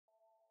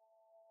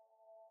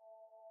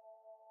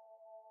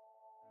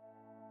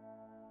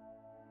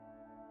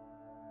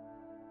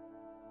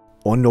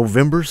On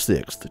November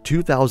 6,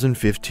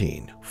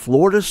 2015,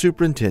 Florida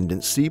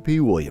Superintendent C.P.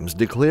 Williams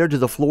declared to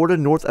the Florida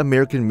North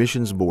American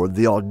Missions Board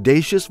the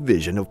audacious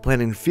vision of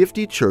planting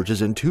 50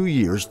 churches in 2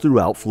 years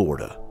throughout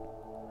Florida.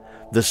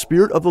 The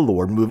Spirit of the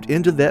Lord moved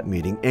into that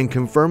meeting and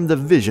confirmed the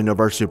vision of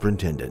our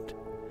superintendent.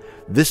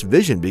 This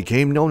vision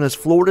became known as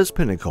Florida's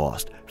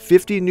Pentecost.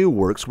 50 new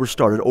works were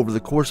started over the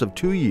course of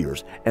 2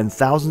 years, and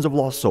thousands of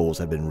lost souls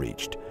have been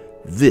reached.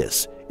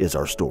 This is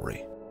our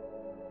story.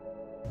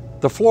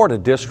 The Florida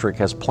District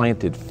has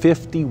planted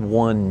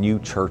 51 new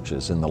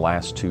churches in the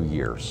last 2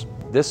 years.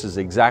 This is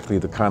exactly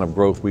the kind of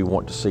growth we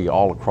want to see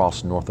all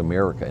across North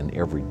America in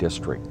every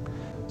district.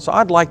 So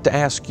I'd like to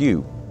ask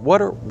you,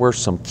 what were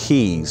some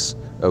keys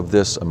of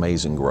this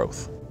amazing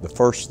growth? The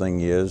first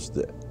thing is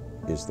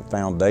the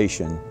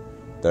foundation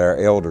that our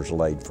elders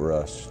laid for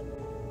us.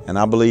 And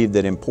I believe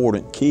that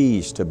important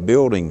keys to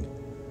building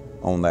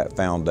on that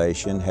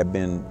foundation have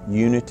been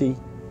unity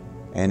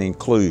and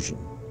inclusion.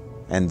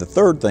 And the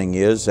third thing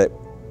is that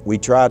we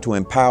try to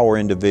empower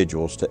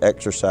individuals to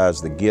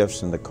exercise the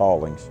gifts and the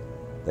callings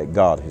that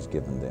God has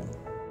given them.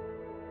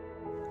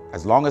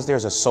 As long as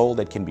there's a soul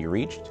that can be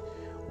reached,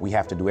 we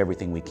have to do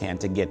everything we can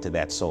to get to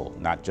that soul,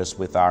 not just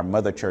with our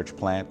mother church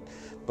plant,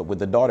 but with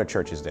the daughter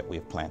churches that we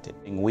have planted.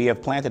 And we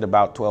have planted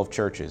about 12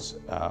 churches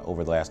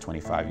over the last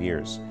 25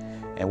 years.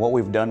 And what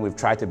we've done, we've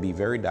tried to be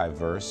very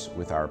diverse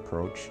with our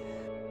approach.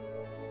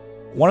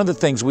 One of the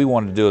things we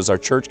wanted to do as our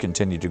church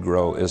continued to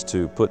grow is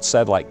to put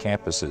satellite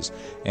campuses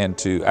and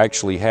to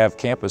actually have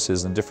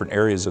campuses in different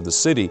areas of the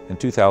city. In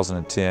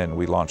 2010,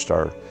 we launched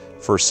our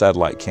first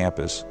satellite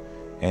campus,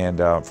 and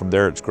from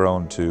there it's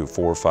grown to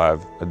 4 or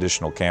 5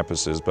 additional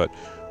campuses. But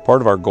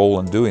part of our goal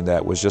in doing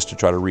that was just to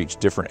try to reach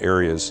different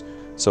areas.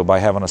 So by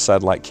having a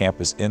satellite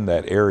campus in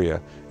that area,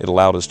 it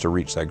allowed us to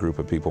reach that group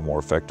of people more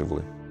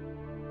effectively.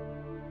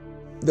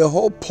 The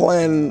whole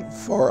plan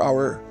for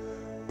our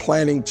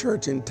planting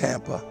church in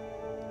Tampa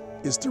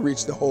is to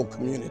reach the whole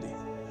community.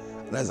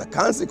 And as a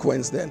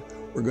consequence then,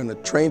 we're going to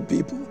train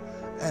people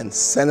and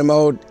send them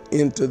out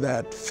into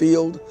that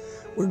field.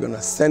 We're going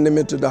to send them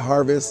into the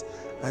harvest,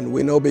 and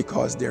we know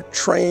because they're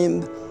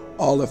trained,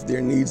 all of their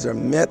needs are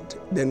met,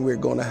 then we're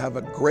going to have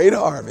a great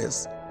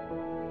harvest.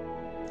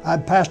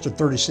 I'd pastored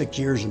 36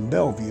 years in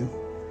Bellevue.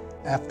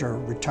 After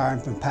retiring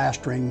from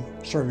pastoring,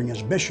 serving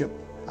as bishop,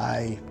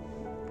 I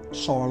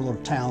saw a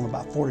little town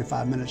about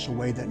 45 minutes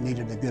away that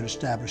needed a good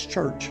established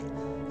church.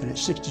 And at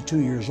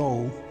 62 years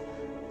old,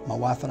 my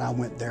wife and I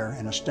went there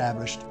and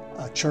established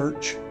a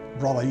church,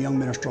 brought a young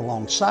minister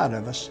alongside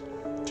of us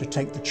to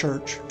take the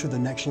church to the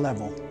next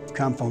level. We've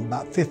come from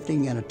about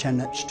 50 in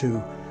attendance to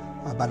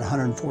about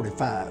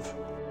 145.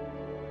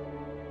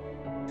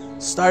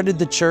 Started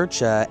the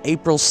church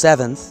April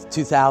 7th,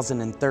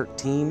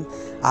 2013.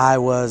 I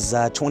was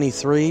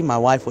 23, my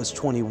wife was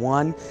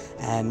 21,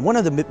 and one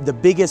of the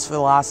biggest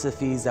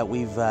philosophies that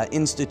we've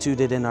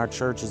instituted in our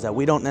church is that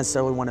we don't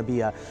necessarily want to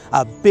be a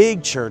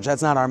big church,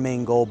 that's not our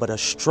main goal, but a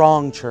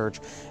strong church,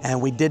 and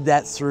we did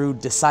that through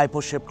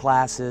discipleship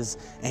classes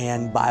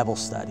and Bible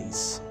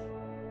studies.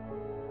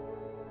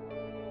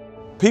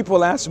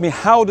 People ask me,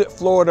 how did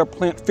Florida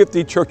plant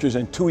 50 churches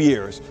in 2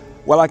 years?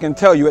 Well, I can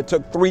tell you it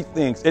took 3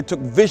 things. It took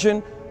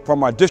vision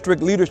from our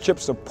district leadership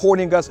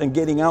supporting us and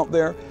getting out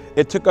there.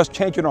 It took us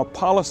changing our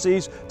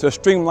policies to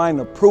streamline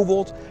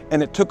approvals,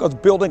 and it took us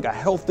building a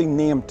healthy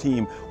NAM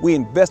team. We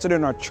invested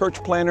in our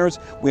church planners,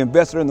 we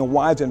invested in the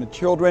wives and the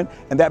children,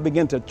 and that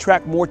began to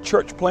attract more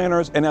church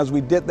planners. And as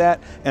we did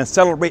that and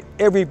celebrate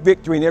every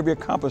victory and every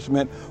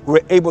accomplishment, we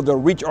were able to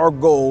reach our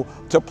goal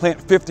to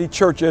plant 50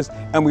 churches,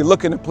 and we're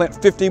looking to plant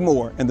 50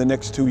 more in the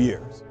next 2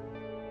 years.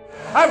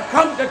 I've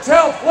come to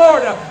tell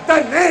Florida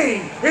the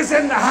name is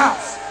in the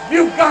house.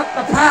 You've got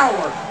the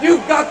power.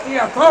 You've got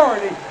the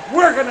authority.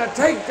 We're going to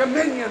take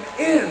dominion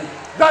in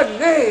the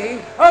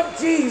name of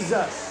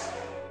Jesus.